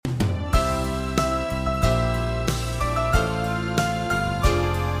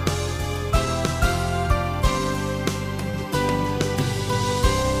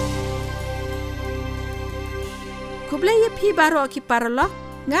Tapi baru aki paralog,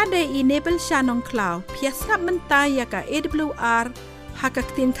 ngade enable shanong cloud, piaskap mentah yaka AWR,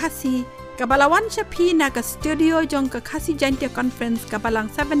 hakaktin kasi, kabalawan syapi naga studio jong ke kasi jantia conference kabalang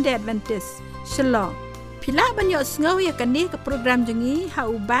 7-day Adventist, Shalom. Pila banyak sngi yaka ni ke program jengi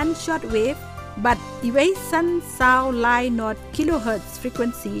hau ban shortwave, but iway san sao lai not kilohertz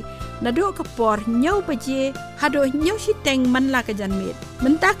frequency, nado kapor nyau baje, hado nyau shiteng manla ke janmit.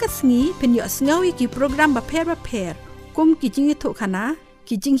 Mentah ke sngi, penyok sngi ki program baper-baper, kum ki jingi tuk kana,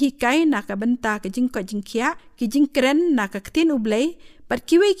 ki jinghikai nak benta ke jingkot jingkia, ki kren nak tin Blei, bat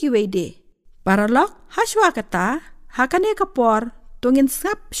kiwe de. Paralog haswa kata, hakane kapor, tungin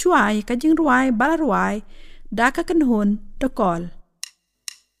sap shuai ka jingruai balaruai, da ka kenhun dokol.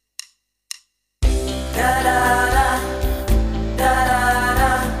 Da da da, da da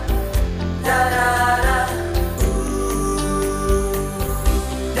da, da da da,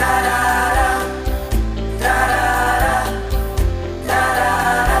 da da da, da da da.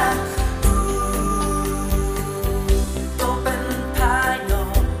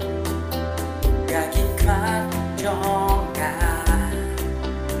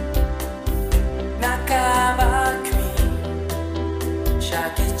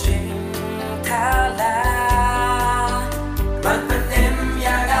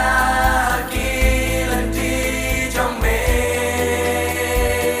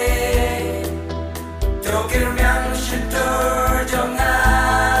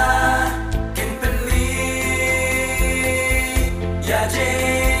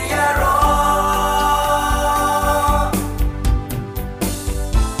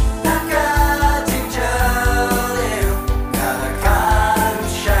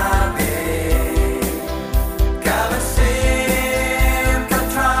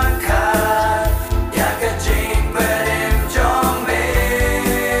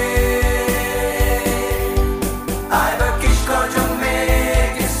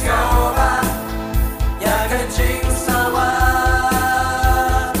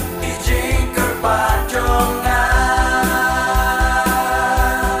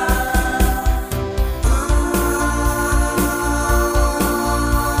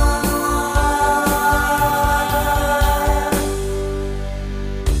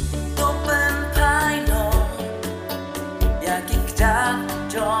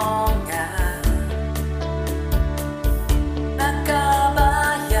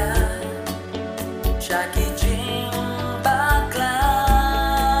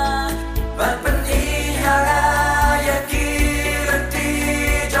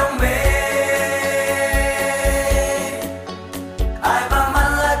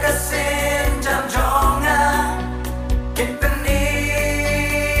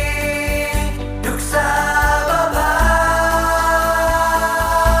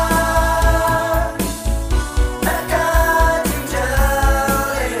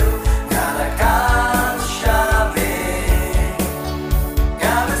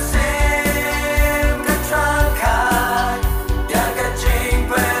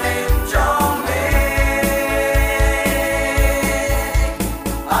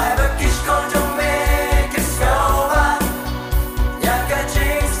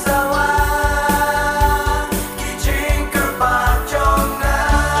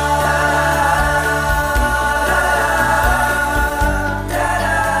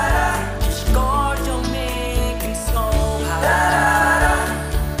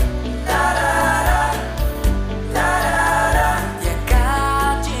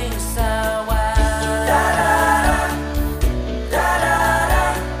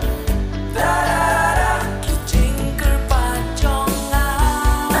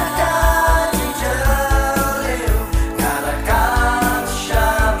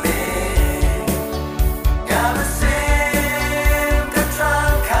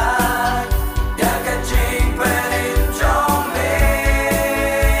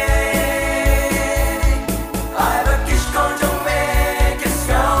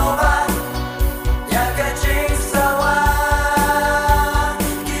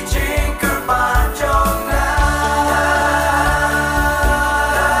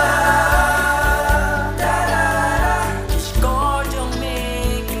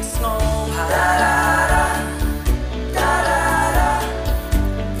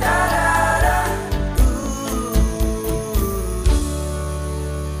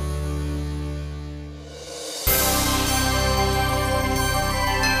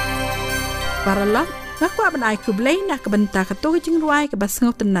 Paralog, ngakwa banai ku Blei nak kebenta ketua jingruai ke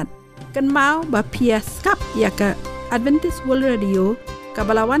basngau tenat. Kan mau bapia skap ya ke Adventist World Radio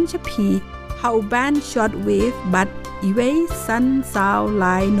kabalawan capi hau band shortwave but iway san sao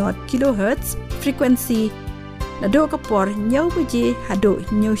lai not kilohertz frequency Nado kapor nyau beje hado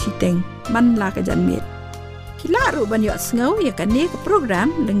nyau siteng man la ka janmit. Kila ru ban yo sngo ya kane ke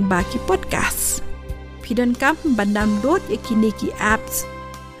program leng baki podcast. Pidon kam ban download ya kini ki apps.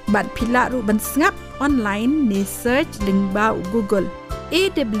 Bat pila ru ban snap online ni search leng ba Google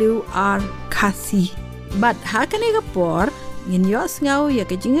AWR Kasi. Bat ha kane kapor ngin yo sngo ya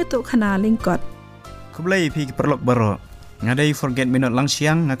ke jinga tu khana leng khot. Blei pi perlok baro ngadai forget minot lang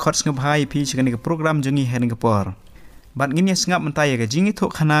siang khot sngai pi chikani ke program jungi hen ke por bat ngin ya ngap mentai ke jingi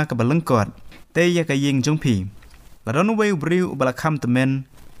thok khana ke balengkot te ya ke ying jungpi ladon wei briu bala kham temen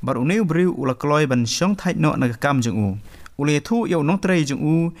bat uneu briu ula kloi ban shong thai no na kam jungu ule thu yo nong trei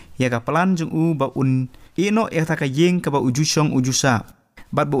jungu ya ka plan jungu ba un i no ya ta ka ying ke ba uju shong ujusa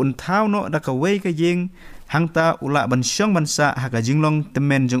bat bu un thau no da ka wei ke ying hangta ula ban shong ban sa ha ka jinglong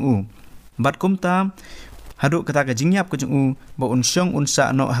temen jungu bat kumta haduk kata ka jingyap ka jungu ba unsyong unsa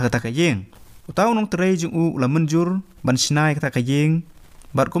no ha kata ka yeng utaw nong trei jungu ula menjur ban snai kata ka yeng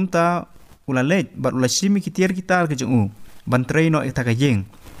bat kumta ula lej bat ula simi kitiar kital ka jungu ban trei no kata ka yeng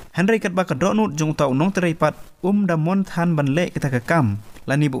handrai kat ba ka donut jungu taw nong trei pat da mon than ban le kata ka kam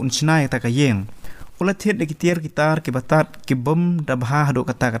lani ba unsnai kata ka yeng ula thiet de kitiar kitar ki batat ki bom da bha haduk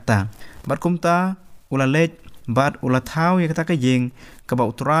kata bat kumta ula lej bat ula thau ya kata ka yeng ka ba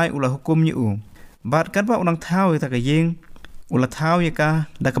utrai ula hukum yu bat kat ba unang thau ya kata ka yeng ula thau ya ka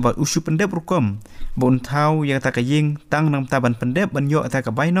da ka ba usu pendep rukum bon thau ya kata ka yeng tang nam ta ban pendep ban yo kata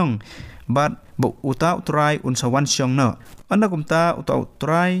ka bainong bat bo uta utrai un sawan syong no anda kumta uta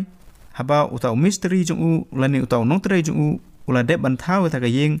utrai haba uta misteri jungu ulani uta nong trai jungu ula dep ban thau kata ka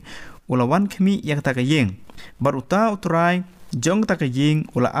yeng ula wan khmi ya kata ka yeng bat uta utrai jong kata ka yeng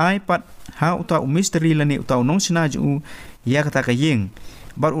ula ai pat ha uta misteri lani uta nong sina jungu ya kata ka yeng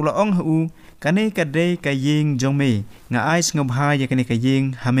bar ula ong hu kane ka de ka yeng jong me nga ai ngab ha ya kane ka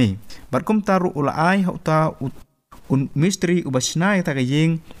yeng ha me bar kum taru ula ai ha uta un misteri ubasna kata ka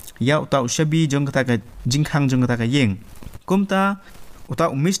yeng ya uta shabi jong kata ka jingkhang jong kata ka yeng kum ta uta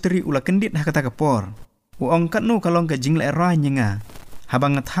misteri ula kendit ha kata ka por u ong kat nu kalong ka jingle ra nyinga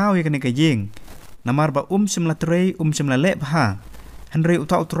habang thau ya kane ka yeng namar ba simla trei simla le bha hanre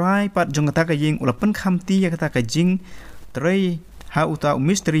uta utrai pat jong kata ka yeng ula pen khamti ya kata ka jing trei ha uta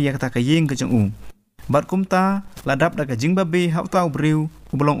misteri ya kata ka yeng ka jong bat kumta ladap da ka jing babe ha uta briu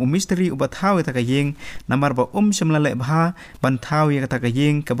ublong misteri ubat thau ya kata ka yeng namar ba simla le bha ban thau ya kata ka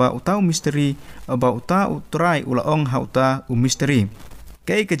yeng ka ba uta misteri ba uta utrai ula ong ha uta misteri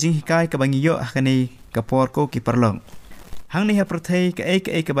kai ka jinghikai ka bangiyo hakane ka por ko ki parlong hang ni ha pyrthei ka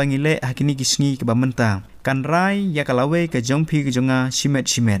ka bangile hakini ki sngi ka bamenta kan rai ya kalawe ka jongphi ka jonga simet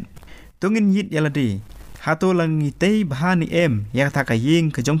tungin yit yaladi hato langi tei bahani ya ta ka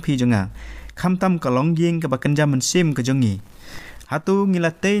yeng ka jongphi jonga khamtam ka long yeng ka bakanja mynsiem ka jongi hato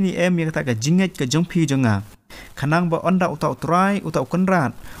ngilate ni ya ta ka jinget ka jongphi jonga khanang ba onda uta utrai uta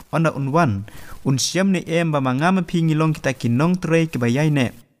ukanrat onda unwan unsiem ni ba mangam phi ngilong kita kinong trei ka bayai ne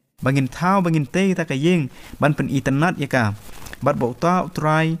bangin thau bangin te ta ka yeng ban pen itanat ya ka bat bo ta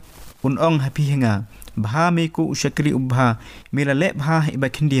utrai un ong happy hinga bha me ku ushakri ubha mila le bha iba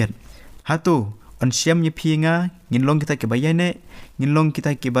khindiat hatu on siam ye phinga ngin long kita ke bayane ngin long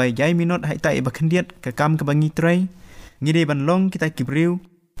kita ke bay jai minot hai ta iba khindiat ka kam ka bangi trai ngide ban long kita ki briu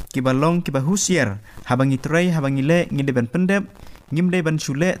ki balong ki ba husier habangi trai habangi le ngide ban pendep ngimde ban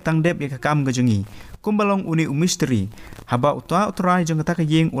chule tang dep ya ka kam ga jungi kumbalong uni misteri haba uta utrai jong ta ka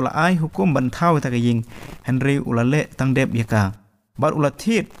yeng ula ai hukum ban thau ta ka yeng henry ula le tang dep ya ka bar ula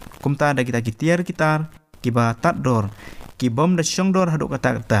thit kumta da kita kitiar kitar ki ba tat dor ki bom da shong dor hadu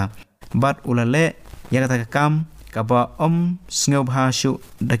kata bat ula le ya kata ka kam ka ba sngob ha shu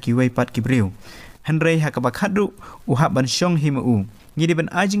da ki wei pat ki briu henry ha ka ba khadu u ha ban shong himu ngidi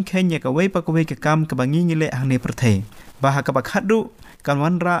ban ajing kenya ka wei pa ka wei ka kam ka bangi ngile hang ne pyrthei ba ha ka ba khadu kan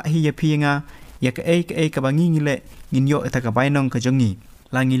wanra hi ya phinga ya ka ka bangi ngile nginyo ta ka bainong ka jongi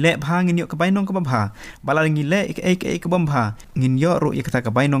la ngile bha nginyo ka bainong ka bha bala ngile ka bom bha nginyo ro ya ka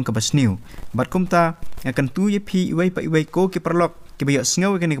bainong ka basniu bat kumta akan tu ye phi wei pa wei ko ki perlok ki bayo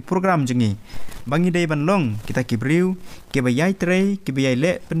sngaw ka ni program jongi bangi dei ban long kita ki briu ki bayai trei ki bayai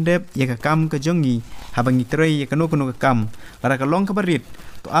le pendep ya ka kam ka jongi ha bangi trei ya ka no ka kam lara ka long ka barit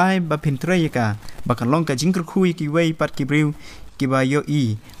to ai ba pin trei ya ka ba ka long ka jingkulmar ki wei pat ki briu ki bayo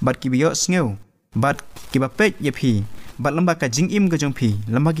bat ki bayo sngaw bat ki ba pek ye phi bat lamba ka jingim ka jong phi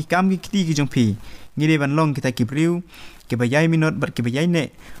lamba ki kam ki kiti ki jong phi ngide ban long kita ki briu ki bayai minot bat ki bayai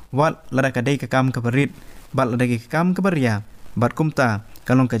ne wat lara ka dei ka kam ka barit bat lara ka kam ka baria bat kumta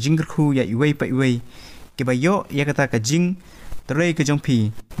kalong ka jingkulmar ya iwei pa iwei ki bayo ya kata ka jing trei ka jong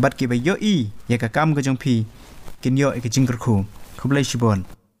phi bat ki bayo ya ka kam ka jong phi kinyo ka jingkulmar Blei shibon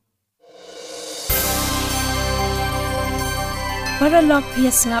Paralog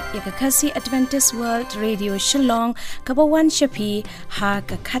piasngap yakakasi Adventist World Radio Shillong kabawan shapi ha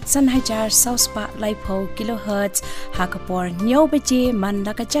ka khatsan hajar sauspa laipo kilohertz ha kapor nyaw beje man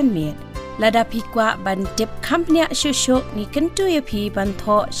laka janmet lada pikwa ban tip company shushok ni kentu yapi ban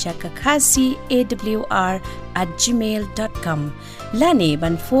tho shakakasi awr@gmail.com lani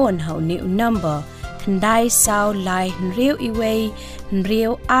ban phone hau ni number khandai sao lai real iway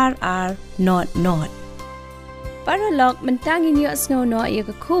real rr not Paralog mentangin yo snow no yo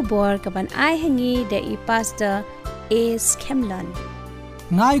ka kubor kaban ai hangi de I pastor is Kemlan.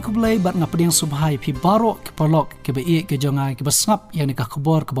 Ngai ku Blei bat ngapding subhai pi baro ke parlog ke ba e ke jongai ke basngap yang ni ka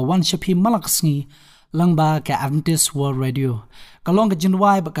kubor ke ba wan shapi malak sngi langba ke Adventist World Radio. Kalong ke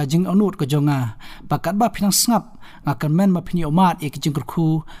jinwai ba ka jing onut ke jonga ba kat ba pinang snap ngakan men ma pini omat e ke jing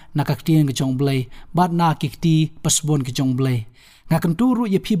kurku na ka ktien ke jong Blei bat na ki kti pasbon ke jong Blei. Ngakan turu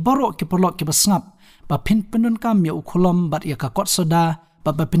ye pi baro ke parlog ke basngap ba pin penun kam ya ukolom bat ya ka kot soda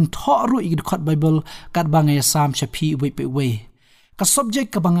ba pin thoru ig khot Bible kat bangaya sam shapi we ka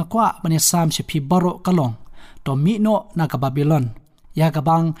subject ka banga kwa banya sam shapi baro kalong to mi no na ka Babilon ya ka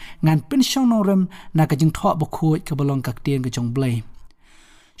bang ngan pin shongrem na ka jing tho ba khoi ka balong ka tien ka jong Blei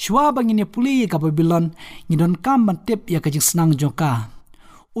shwa bangini puli ka Babilon ni don kam ban tip ya ka jing snang jaka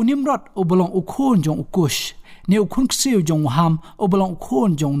Nimrod o balong ukhon jong ukush ne ukhon ksiu jong ham o balong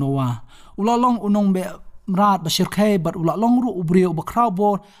ukhon jong noa ulalong unong be mrat ba shyrkhei bat ulalong ru ubri ba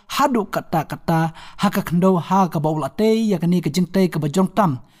crowbor hadu kata haka khndo ha ka ba ulate ya kani ka jingte ka ba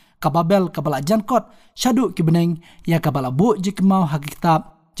jongtam ka Babel ka bala jankot shadu ki beneng ya ka bala bu jikmau ha kitab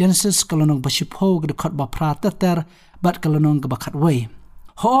Genesis kalonong ba shipho ga khot ba pratater bat kalonong ka ba khatwei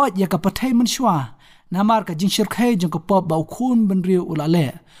ho ya ka pathai manshwa namar ka jing shyrkhei jong ka pop ba ukhun benri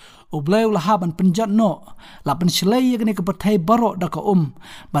ulale Blei ulahaban penjat no la pynshlei yakni ke pathai baro da ka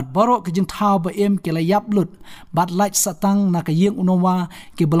bat baro ke jing thau ba em ke la yap lut bat lait satang na ka yeng unowa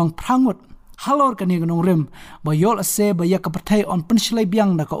ke belong prangut halor ka ni gnong rem ba yol ase ba yak ka pathai on pynshlei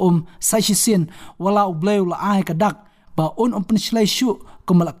biang da ka sai sin wala Blei ula ai ka dak ba on pynshlei shu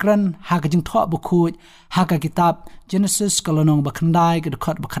kumala kren ha ka jing tho ba khut ha ka kitab Genesis kalonong ba khandai ke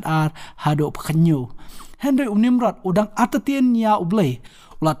khot ba khat ar ha do pa khanyu Henry Nimrod udang artatien ya Blei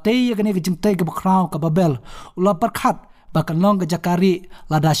ula te ya kani ke jingte ke bakrau ka Babel ula parkhat bakan long ke jakari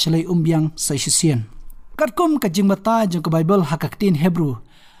lada shlei biang sai sien katkum ka jingmata jong ke Bible hakaktin Hebrew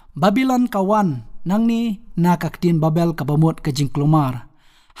Babilon kawan nangni na kaktin Babel ka bamut ke jingkulmar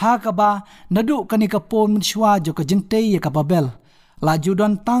ha ka ba nadu kani ka pon munshwa jo ke jingte ya ka Babel la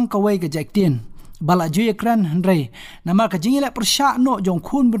judon tang ka wei ke jaiktien bala juye kren hendrei nama ka jingile persha no jong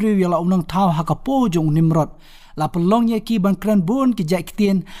khun bri ya la unang thau ha ka po jong Nimrod la pelong ye ki ban kren bun ki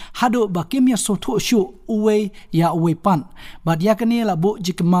jaiktien hado bakim ya so tho shu uwe ya uwe pan bad ya kani la bu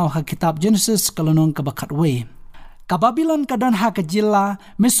jikmau ha kitab Genesis kalonong ka bakhat we ka Babilon kadan ha ka jilla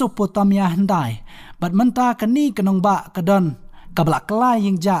Mesopotamia handai bad menta kani kanong ba kadan ka bakla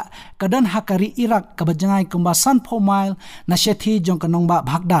iingjah kadan ha kari Iraq ka bajangai kumbasan phomail na shethi jong kanong ba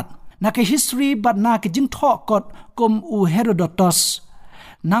Baghdad na ke history bad na ke jing tho kot kum u Herodotus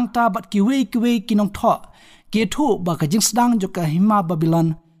nangta bat kiwe kinong tho ke thu ba ka jing sedang jo ka hima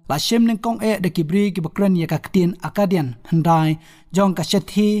Babilon la shem ning kong e de kibri ki bakren ya ka ktin akadian handai jong ka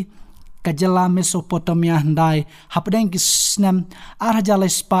shethi ka jala Mesopotamia handai hapdeng ki snem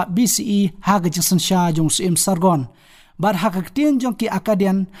arhajala spa BCE ha ga jing sha jong sim sargon bar ha ka ktin jong ki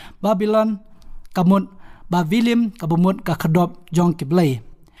akadian Babilon kamut ba William ka bumut ka khadop jong ki Blei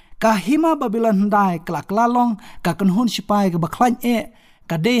ka hima Babilon handai klaklalong ka kanhun sipai ka baklan e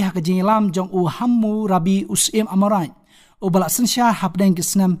kadai ha ka jingilam jong u hammu rabi usim amarai o bala sensha hapdeng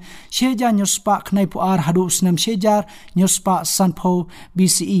kisnam sheja nyospa khnai pu ar hadu usnam shejar nyospa sanpho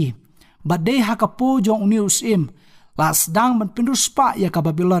BCE badai ha ka po jong uni usim las dang ban pinruspa ya ka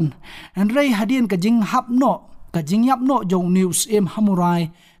Babilon andrei hadin ka jing hapno ka jingyap no jong uni usim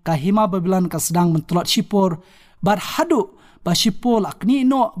hamurai ka hima Babilon ka sedang mentlot shipor bad hadu ba shipol akni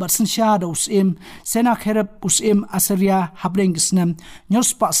no barsensha da usim senakherep usim Assyria habreng kisnam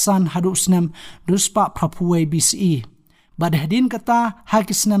nyospa san hadu usnam ruspa prapuwe BCE bad hadin kata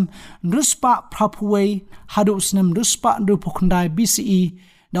hakisnam ruspa prapuwe hadu usnam ruspa rupokndai BCE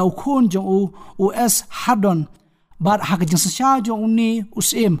da ukhon jong US hadon bad hakjing sensha jong uni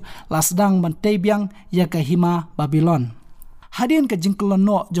usim lasdang bantebiang ya ka hima Babilon hadin ka jingkulon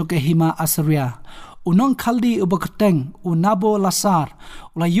no jong ka hima Assyria unong khaldi ubakateng unabo lasar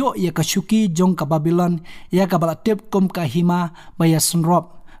ulayo ya kashuki jong ka Babilon ya ka balatip kum ka hima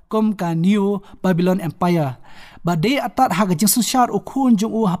bayasunrop kum ka new Babylon Empire badai atat ha gajing sanshar ukhun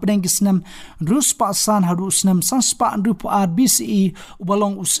jong u hapdeng kisnam ruspa san haru usnam sanspa rupa BCE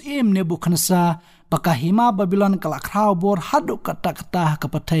ubalong usim nebukhadnezzar Pakahima Babilon kalak krau bor haduk kata-kata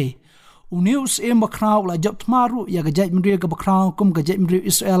kapatay. Unius bakrau la job tmaru ya gajat mendri ke bakrau kum gajat mendri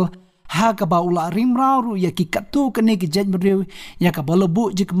Israel ha ka ba ula rimrau ya ki katu kene gajat mendri ya ka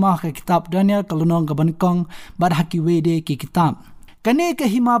balebu jikmah ke kitab Daniel kalunong ka bankong bad haki wede ki kitab. Kene ke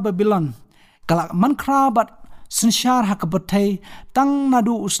hima Babilon kalak mankra bat sensyar ha kapatay tang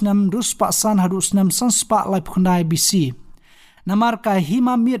nadu usnam ruspa san hadu usnam sanspa lai phundai BC. Namar ka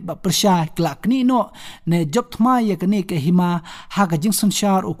hima miet ba persya kelak ni no ne job thma ya kene ke hima ha ga jing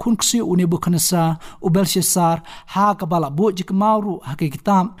sanshar u khun ksi u nebukadnezar u belshazzar ha ka bala bo jik mauru ha ke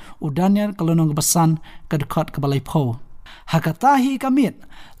kitab u Daniel kalonong basan ka khot ka balai pho ha ka tahi ka miet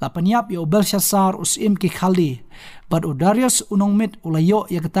la panyap ya u belshazzar usim ki khali bad u Darius unong mit u layo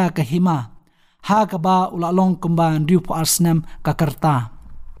ya kata ke hima ha ka ba u la long kumban riu po arsnam ka karta.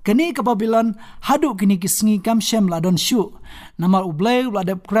 Kini ke Babilon hadu kini ki sngi kamshem la don shu namar u Blei la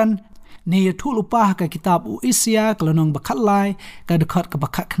dep kren ni tu lupa ka kitab u Isia kalonong baklai ka dekat ke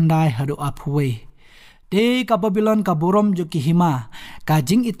bakat khandai hadu apwe de ka Babilon ka borom jo ki hima ka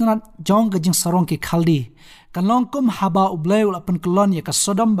jing itnat jong ka jing sarong ki khaldi kalong kum haba u Blei la pen kelon ya ka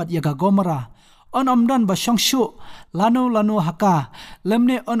Sodom bat ya ka Gomora on omdan ba shongshu lanu haka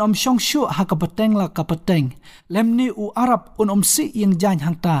lemne on shongshu haka pateng la ka pateng lemne u Arab on si yang jan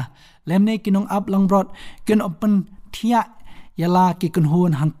hangta lemne kinong ab langrod kin open thia yala ki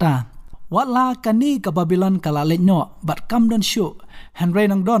kunhun hangta wala kani ka Babilon kala lenyo bat kam don shu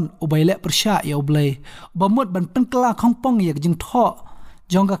Henry nang don ubaile persya ya Blei bamut ban pynkylla khongpong ya jing tho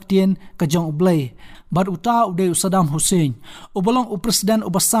jaitktien ka jong Blei bat uta ude Saddam Hussein ubolong u presiden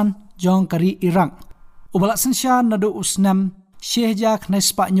ubasan jong kari Iraq ubala senshan nadu usnam shyrkhei khnai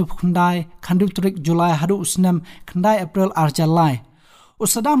spa nyu khandai khandu trik Julai hadu usnam khandai April arjalai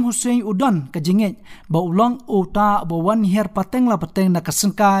Saddam Hussein udon ka jinget ba ulong uta ba wan her pateng la pateng na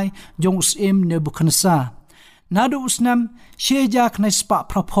kasengkai jong usim nebukadnezar nadu usnam shyrkhei khnai spa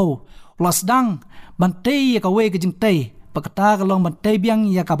propho lasdang bantei ka we ka jingtei pakata ka long bantei biang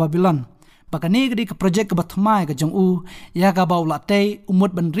ya ka Babilon pakane gadi ka project ka bathmai ka jong u ya ka ba ulate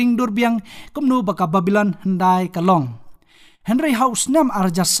umut ban ring dur biang kumnu ba ka Babilon handai ka long Henry House nam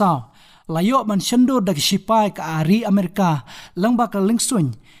arjasau layo man shendur dak sipai ka ari Amerika langba ka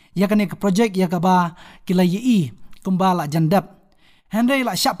lingsun ya kane ka project ya ka ba kilayi kumbala jandap Henry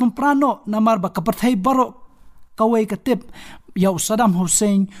la syap pemprano namar ba ka pyrthei barok kawe ka tip ya Saddam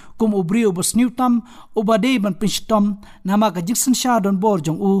Hussein kum ubriu bos newtam ubade ban pinstom nama ka jiksen sha don bor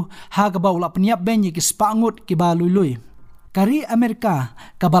jong u ha ka ba ula pniap ben ki spangut ki ba lui kari Amerika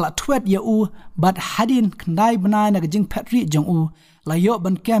ka bala twet ya u bat hadin kndai bana na ka jing patri jong u layo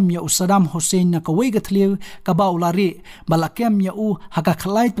ban kem ya Saddam Hussein na ka we ga thliu ka ba ulari bala kem ya u ha ka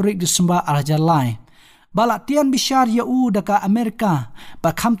khlai turik disumba arjalai bala tian bishar ya u da ka Amerika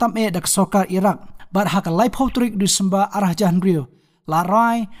ba khamtam e da ka sokar Iraq bat ha ka lai photrik disumba arjanrio la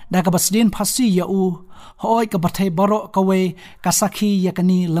rai da ka basdin phasi ya u hoi ka bathai baro ka we ka sakhi ya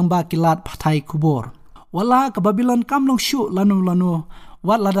kani lamba kilat phathai kubor wala ka Babilon kamlong shu lanu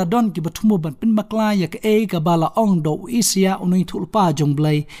wat lada don ki bathumu ban pin bakla ya ka ka bala ong do Isia unui thulpa jong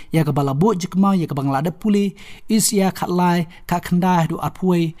Blei ya ka bala bo jikma ya ka bangla da puli Isia khatlai ka khanda du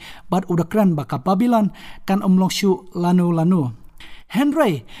apwe bat udakran ba ka Babilon kan omlong shu lanu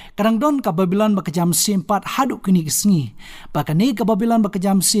Henry kadang don ka Babilon ba ka jam sim pat hadu kini kisngi ba ka ni ka Babilon ba ka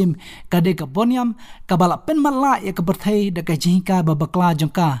jam sim ka de ka bonyam ka bala pen mala ya ka berthei da ka jinghikai ba bakla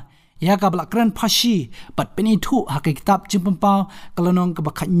jongka ya ka bala kren phashi pat peni thu ha ka kitab chimpau kalonong ka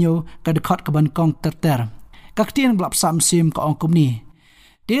bakhanyo ka dekat ka bankong terter ka ktien blap sam sim ka ongkum ni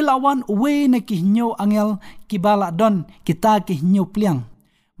de lawan we na ki nyo angel ki bala don kita ki nyo pliang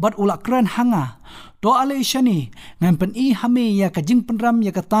bat ula kren hanga do ale shani ngam pen I hame ya ka jing pynrem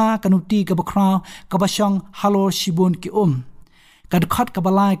ya ka ta kanuti ka bakra ka basyong halor shibun ki ka dekat ka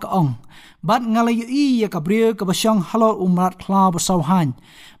balai ka ong bat ngalai I ya ka brio ka basyong halor umrat kla basauhan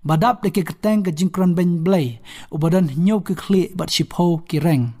badap de ke keteng ke jingkran ben Blei ubadan nyo ke khli bat shipho ki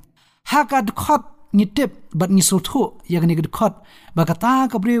reng ha ka khot ngitip bat ngisul thu ya ni ke khot ba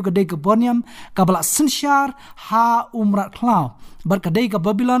kata ka brio ka de ka bonyam ka bala sensyar ha umrat klau bat ka de ka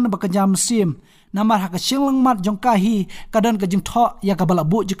Babilon ba ka jam sim namar ha ka shinglang mat jongka hi kadan ka jing tho ya ka bala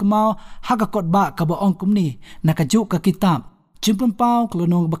bu jikmau ha ka kot ba ka ba ong kumni na ka ju ka kitab chimpun pau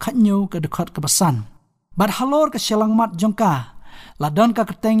klonong ba khanyo ka de khot ka basan bat halor ka shinglang mat jongka ladon ka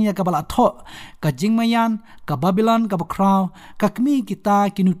keteng ya ka bala tho ka jingmayan ka Babilon ka bakrau ka kmi kita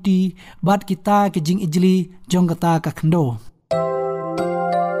kinuti bat kita ke jing ijli jong kata ka khndo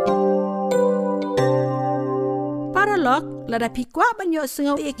paralog lada pikwa banyo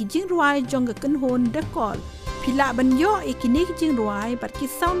sengau e ki jing ruai jong ka kunhon de kol pila banyo e ki ne ki jing ruai bat ki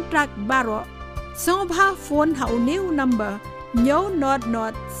soundtrack baro Songba phone hau new number Nyo not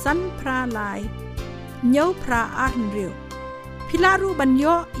san pra lai Nyo pra arnriu Pilaru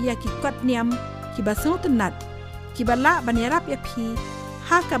banyo ya ki kwat niam ki basong tunat ki bala banyarap ya pi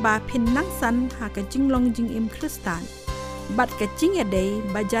ha ka ba pin nang san ha ka jinglong jing im kristan bat ka jing ya day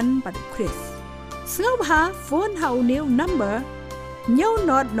bajan bat kris Songba phone hau new number Nyo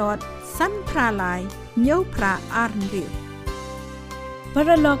not san pra lai Nyo pra arnriu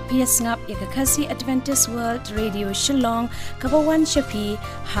Paralog PS ngap yakakasi Adventist World Radio Shillong kabawan shapi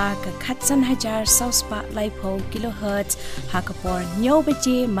ha ka khatsan hajar sauspa laipo kilohertz ha kapor nyo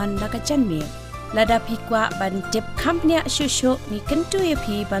beje man laka janmi lada pikwa ban tip company shusho ni kentu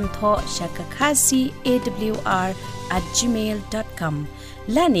yapi ban tho shakakasi awr@gmail.com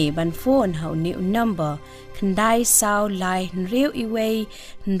lani ban phone hau ni number khandai sao lai nriu iway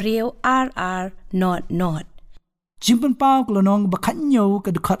nriu rr not Jimpan pau kalonong bakhanyo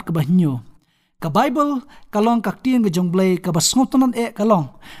ka dukhat ka bahnyo ka Bible kalong kaktien ka jonglei ka basngotanan kalong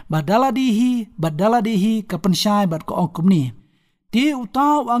badala dihi ka pensyai bat ko ongkumni ti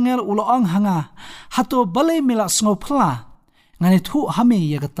utaw angel uloang hanga hato balai mila sngophla ngani thu hami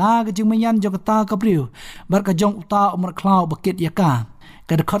ya kata ka jingmayan jo kata ka priu bar ka jong utaw umar klau bakit yaka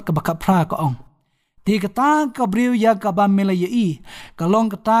ka dukhat ka bakapra ka ong ti kata ka briu ya ka ba mela yi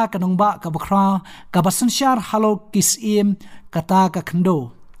kalong kata ka nongba ka bakra ka basansyar halo kisim kata ka khndo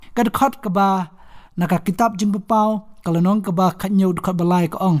ka khot ka ba naka kitab jimpapau kalonong ka ba khanyo khot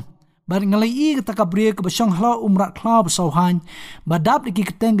balai ka ong bar ngalai i kata ka briu ka basong halo umra klau basauhan badap ki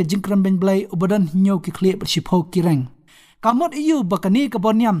keteng ka jingkram ben Blei ubadan nyo ki khle bersipho kireng kamot iu bakani ka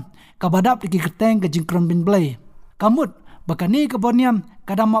bonyam ka badap ki keteng ka jingkram ben Blei kamut bakani ka bonyam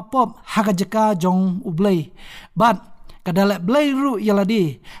kadama pop haga jaka jong ublei bat kadala Blei ru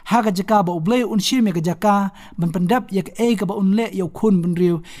yaladi haga jaka ba ublei unshim ya jaka ban pendap yak ka ba unle yo khun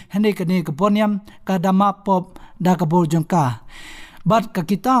bunriu hane ka ne ka bonyam kadama pop da ka bol jongka bat ka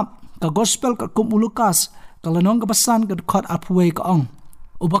kitab ka gospel ka kum Lukas kalanong ka pasan ka khot apwe ka ong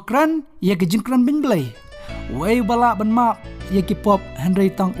ubakran ya ka jingkran bin Blei wei bala ban map ya ki pop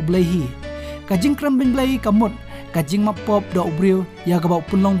henry tang ublei hi ka jingkran bin Blei kamut kajing mapop da ubriu ya ka ba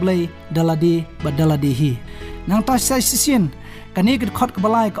punlong Blei daladi badaladi hi nang ta sai sisin kani ka khot ka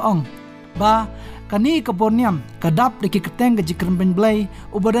balai ka ong ba kani ka bonyam ka dap de ki keteng ka jikran ben Blei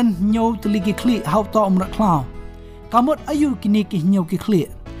ubadan nyo tligi khli hau ta umra klau kamot ayu kini ki nyo ki khli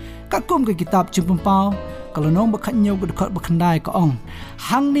ka kum ka kitab chimpau kalonong ba khanyo ka khot ba khandai ka ong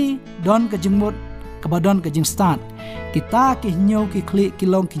hangni don ka jingmut ka badon ka jing start kita ki nyo ki khli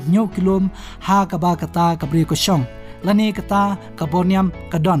kilong ki nyo kilom ha ka ba kata ka bri ko shong lani kata ka bonyam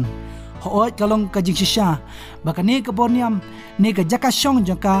ka don ho kalong ka jing shisha bakani ka bonyam ni ka jaka shong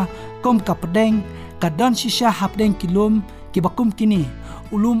jaka kom ka pedeng ka don shisha hapdeng kilom ki bakum kini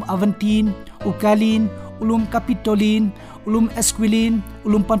ulum aventin ukalin ulum kapitolin ulum esquilin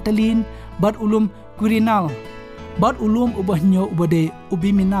ulum pantalin bad ulum quirinal bad ulum ubahnyo ubade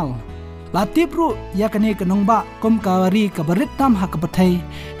ubiminal latipru ya kane kanongba kom kawari ka baritam ha ka pathai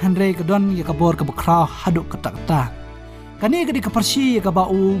hanre ka don ya ka bor ka bakra hadu ka takta kane ka di ka parsi ya ka ba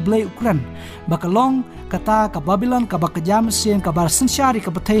u Blei ukran bakalong kata ka Babilon ka bakajam sien ka bar sansyari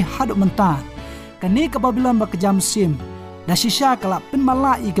ka pathai hadu menta kane ka Babilon bakajam sim da shisha kala pin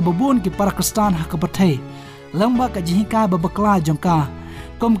mala i ka babun ki para kristan ha ka pathai lamba ka jinghikai ba bakla jongka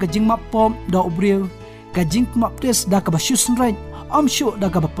kom ka jingmap pom da ubriu ka jingmap tes da ka basyusnrai amshu da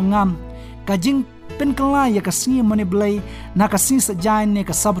ka bapangam kajing pynkylla ya ka sngi moni Blei na ka sin sajain ne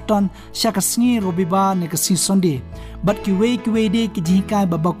ka sabaton sha ka sngi robiba ne ka sin sonde bat ki we de ki jinghikai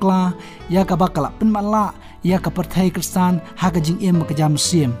ba bakla ya ka bakla pynmala ya ka pyrthei kristan ha ka jing em ka jam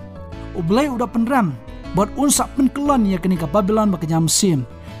sim u Blei uda pynrem bat unsa pynkylla ya ka ni ka Babilon ba ka jam sim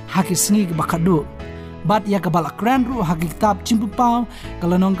ha ki sngi ka bakadu bat ya ka balak kren ru ha ki kitab chimpupau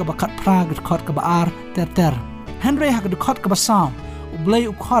kalanong ka bakat pra ka khot ka baar ter henry ha ka khot ka basau u Blei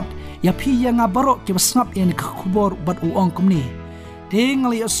u khot ya pi ya nga barok ki basngap en ka khubor bat u ong kumni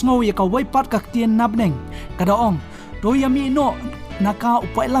tingali snow ya ka waipat ka tien nabneng kada ong to ya mi no naka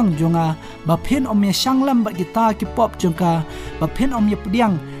upai lang jonga ba phen om ya shanglam ba kita ki pop jongka ba phen om ya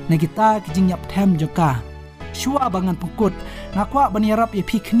pdiang na kita ki jingyap them jongka shua bangan pungkut nakwa baniarap ya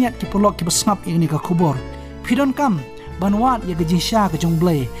pi khniat ki polok ki basngap en ka khubor phidon kam banwat ya ka jingsha ka jong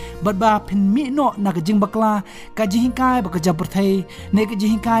Blei bat ba phin mi no na ka jing bakla ka jinghikai ba ka japerthei ne ka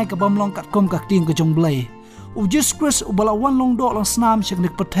jinghikai ka bamlong kat kom ka ting ka jong Blei u Jesus Christ u bala wan long do long snam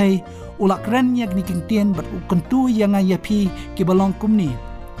sheknik pathei ula kren yak ni king tien bat u kantu yang ya phi ki balong kumni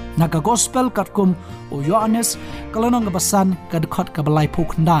na ka gospel kat kum u Yohanes kalonong ka basan ka khot ka balai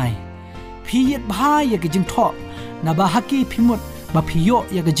phok ndai phi yet bha ya ka jing tho na ba haki phimut ba phiyo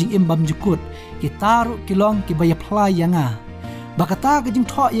ya ka jing im bam jukut kita ru kilong ki bay apply yanga bakata ka jing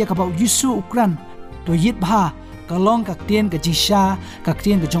tho ye ka ba Yesu ukran to yit bha kalong ka tien ka jisha ka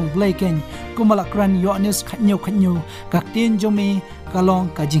tien ka jong Blei ken kumala kran yones khanyo ka tien jomi kalong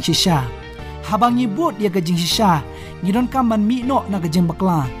ka jing shisha habangi bot ye ka jing shisha ngidon ka man mi no na ka jing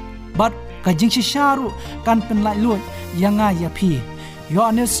bakla but ka jing shisha ru kan pen lai lut yanga ya phi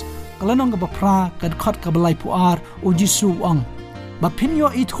yones kalanong ka bapra ka khot ka balai puar o Yesu ang bapin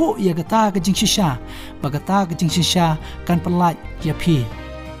yo ithu ye ka ta ka jing shisha bagata ka jing shisha kan pen lai ya phi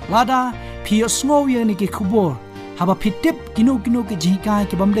lada phi sngo ye ni ki khubor haba pitip kinu ke jinghikai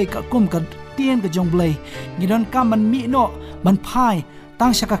ke bamdei ka kum ka tien ka jong Blei ngidon ka man mi no man phai tang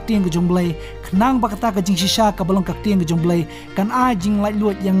shakak tien ka jong Blei khnang bakata ka jing shisha ka balong ka tien ka jong Blei kan a jing lai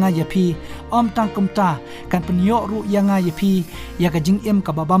luat yanga ya phi om tang kum ta kan penyo ru yanga ya phi ya ka jing em ka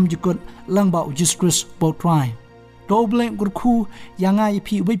babam jukut lang ba Jesus Christ bo try do Blei gur khu yanga ya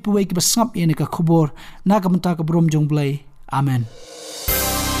phi wei puwei ki basngap ye ne ka khubor na ka mta ka brom jong Blei amen.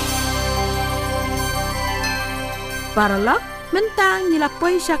 Paralog mentang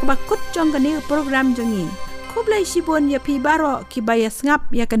nilapoi syak bakut jong kani program jongi kublai sibon ya pi baro ki bayas ngap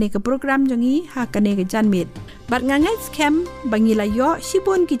ya kani ke program jongi ha kani ke janmit bat ngangai scam bangila yo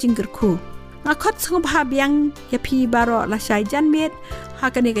sibon ki jinggerku ngakot sngop ha biang ya pi baro la shai janmit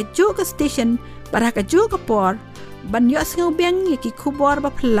ha kani ke ju ke station bar ha ke ju ke por ban yo sngau biang ya ki kubor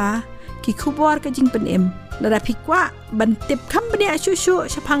bakla ki kubor ke jing penem lada pikwa ban tip company asyusyu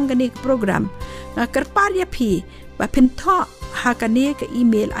sapang kani ke program ngakerpar ya pi bapin tho hakane ke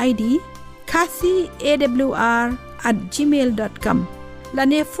email ID khasiawr@gmail.com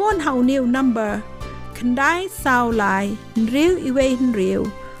lane phone hau new number khandai sao lai rew iwe rew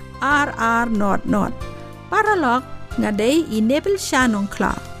rr paralog ngadei enable shanong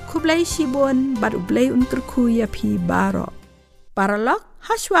kla kublai shibon bar ublai unkurku ya phi baro paralog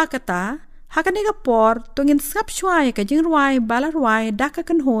haswa kata hakane ka por tungin skap shwai ka jingruai balarwai daka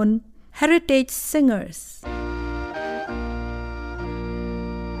kanhon heritage singers.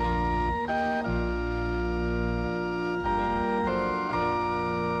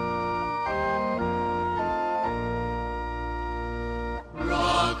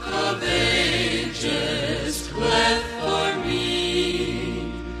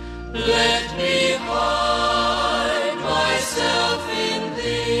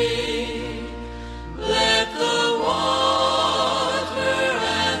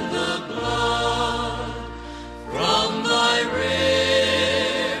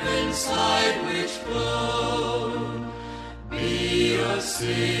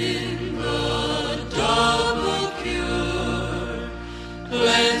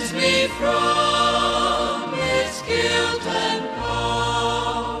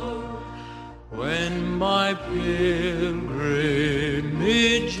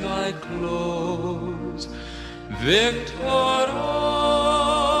 Victor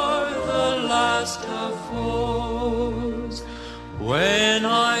o'er the last of foes, when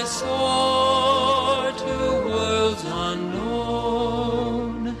I soar to worlds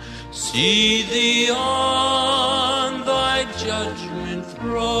unknown, see thee on thy judgment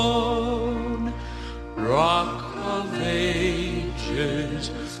throne, Rock of Ages,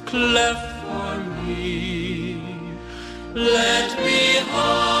 cleft for me, let me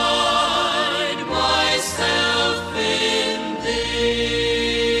hide